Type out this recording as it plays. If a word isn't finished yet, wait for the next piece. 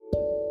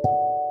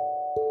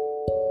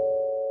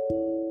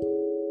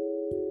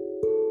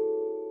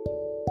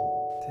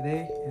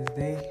today is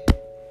day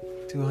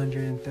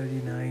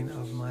 239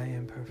 of my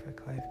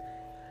imperfect life.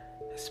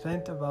 I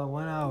spent about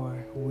 1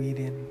 hour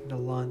weeding the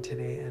lawn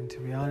today, and to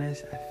be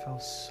honest, I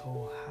felt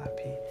so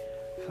happy.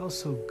 I felt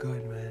so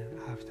good, man,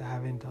 after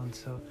having done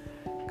so,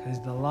 because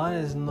the lawn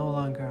is no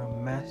longer a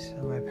mess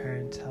at my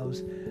parents' house,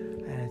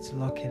 and it's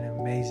looking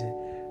amazing.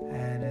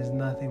 And there's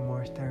nothing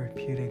more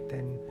therapeutic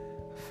than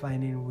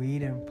finding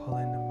weed and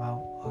pulling them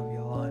out of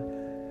your lawn.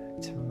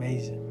 It's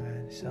amazing,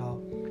 man.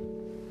 So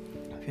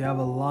if you have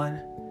a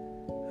lawn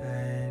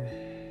and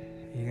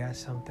you got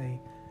something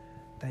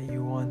that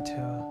you want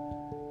to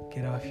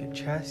get off your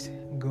chest,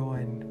 go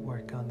and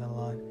work on the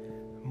lawn.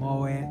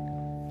 Mow it,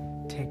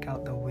 take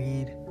out the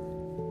weed,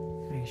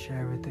 make sure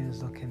everything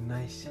is looking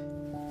nice,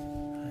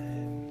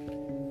 and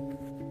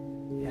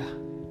yeah,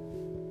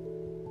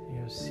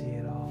 you'll see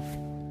it all.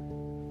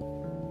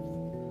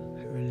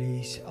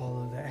 Release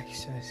all of the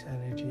excess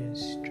energy and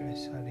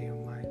stress out of your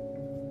mind.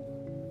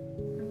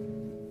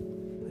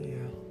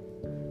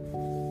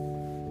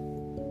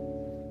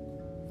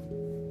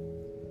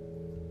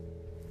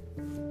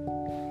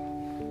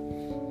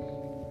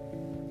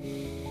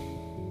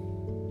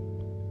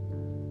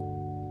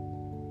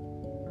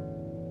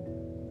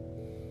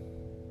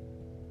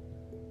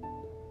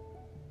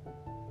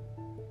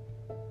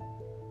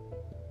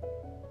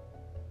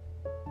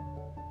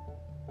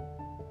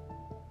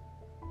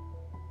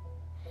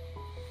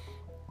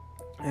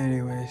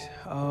 Anyways,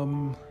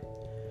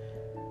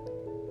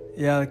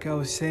 like I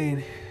was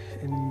saying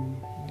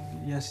in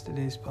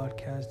yesterday's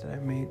podcast that I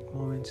made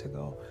moments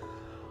ago,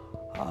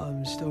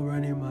 I'm still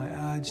running my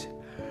ads.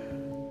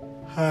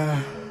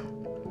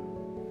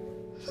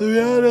 To be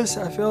honest,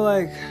 I feel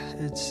like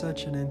it's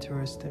such an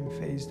interesting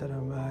phase that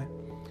I'm at,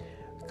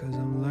 because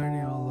I'm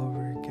learning all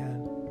over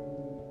again,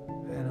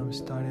 and I'm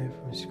starting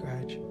from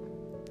scratch.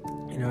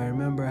 I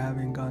remember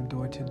having gone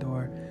door to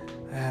door.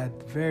 I had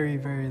very,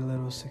 very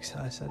little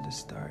success at the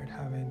start,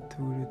 having 2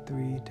 to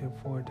 3 to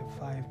 4 to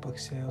 5 book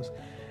sales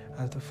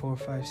after 4,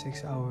 5,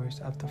 6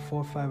 hours, after 4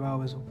 or 5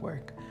 hours of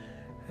work.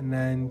 And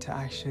then to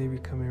actually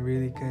becoming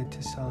really good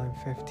to selling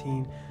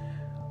 15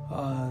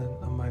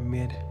 on my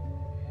mid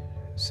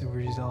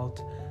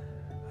result,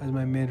 as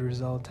my mid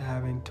result, to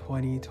having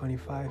 20,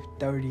 25,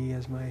 30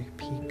 as my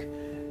peak,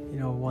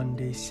 1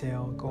 day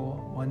sale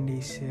goal, 1 day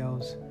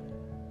sales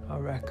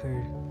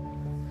record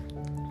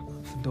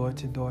door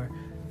to door,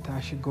 to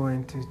actually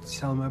going to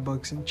sell my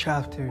books in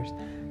chapters,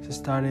 to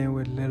starting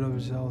with little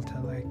result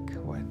at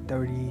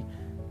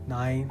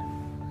 39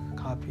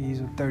 copies,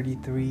 or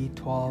 33,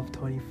 12,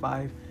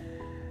 25.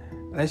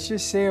 Let's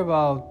just say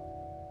about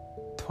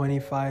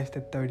 25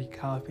 to 30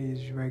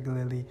 copies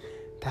regularly,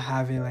 to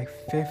having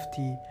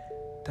 50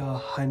 to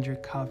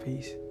 100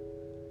 copies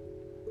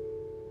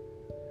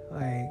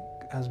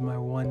as my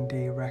 1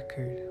 day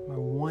record. My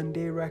 1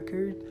 day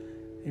record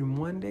in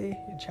 1 day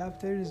in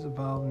chapters is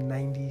about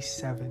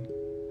 97,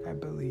 I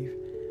believe.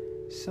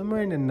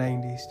 Somewhere in the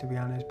 90s, to be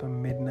honest, but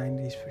mid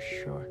 90s for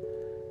sure.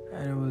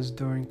 And it was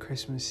during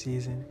Christmas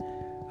season.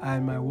 I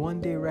had my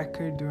 1 day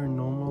record during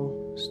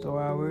normal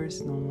store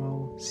hours,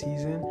 normal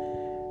season,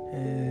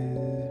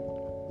 is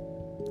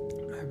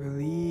I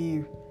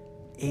believe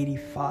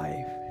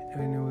 85.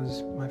 And it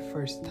was my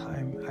first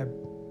time I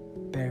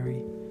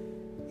buried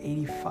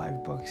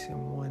 85 books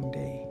in 1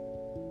 day.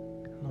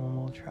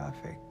 Normal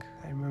traffic.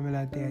 I remember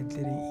that day I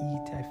didn't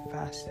eat, I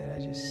fasted, I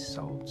just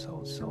sold.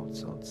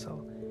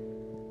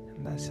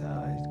 And that's how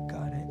I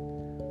got it.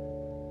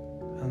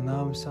 And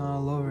now I'm starting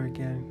all over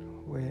again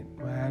with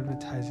my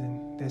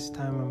advertising. This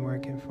time I'm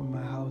working from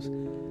my house,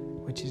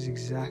 which is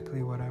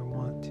exactly what I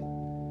want.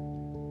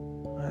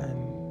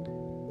 And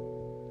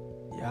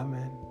yeah,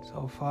 man,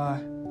 so far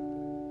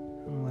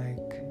I'm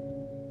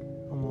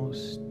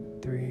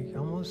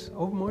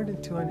more than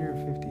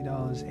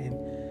 $250 in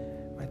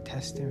my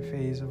testing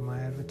phase of my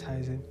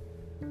advertising,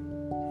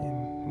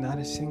 and not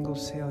a single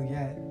sale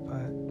yet,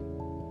 but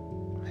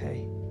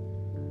hey,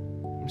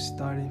 I'm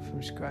starting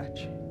from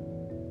scratch.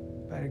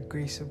 By the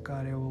grace of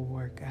God, it will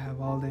work. I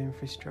have all the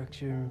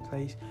infrastructure in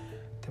place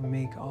to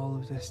make all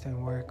of this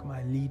thing work.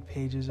 My lead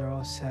pages are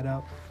all set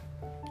up.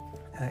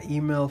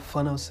 Email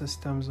funnel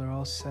systems are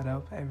all set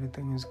up.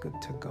 Everything is good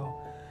to go.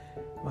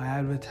 My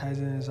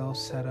advertising is all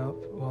set up.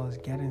 Well, it's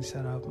getting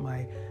set up.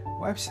 My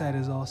website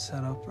is all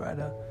set up,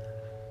 rather.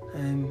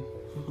 And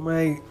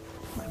my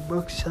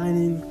book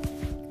signing,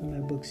 my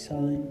book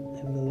selling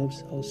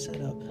envelopes all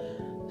set up.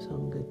 So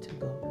I'm good to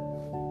go.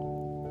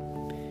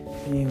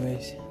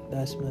 Anyways,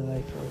 that's my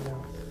life right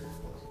now.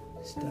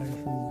 Starting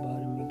from the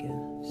bottom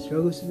again.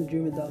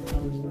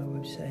 strugglesofthedreamer.com is my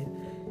website.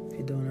 If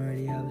you don't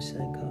already have a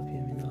signed copy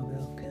of my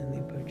novel,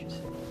 kindly purchase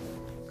it.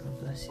 God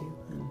bless you,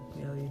 and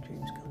may all your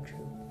dreams come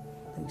true.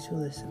 Thanks for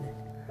listening.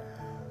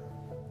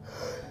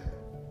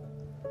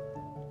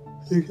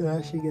 You can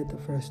actually get the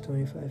first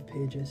 25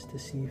 pages to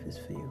see if it's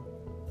for you.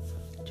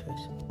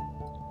 Cheers.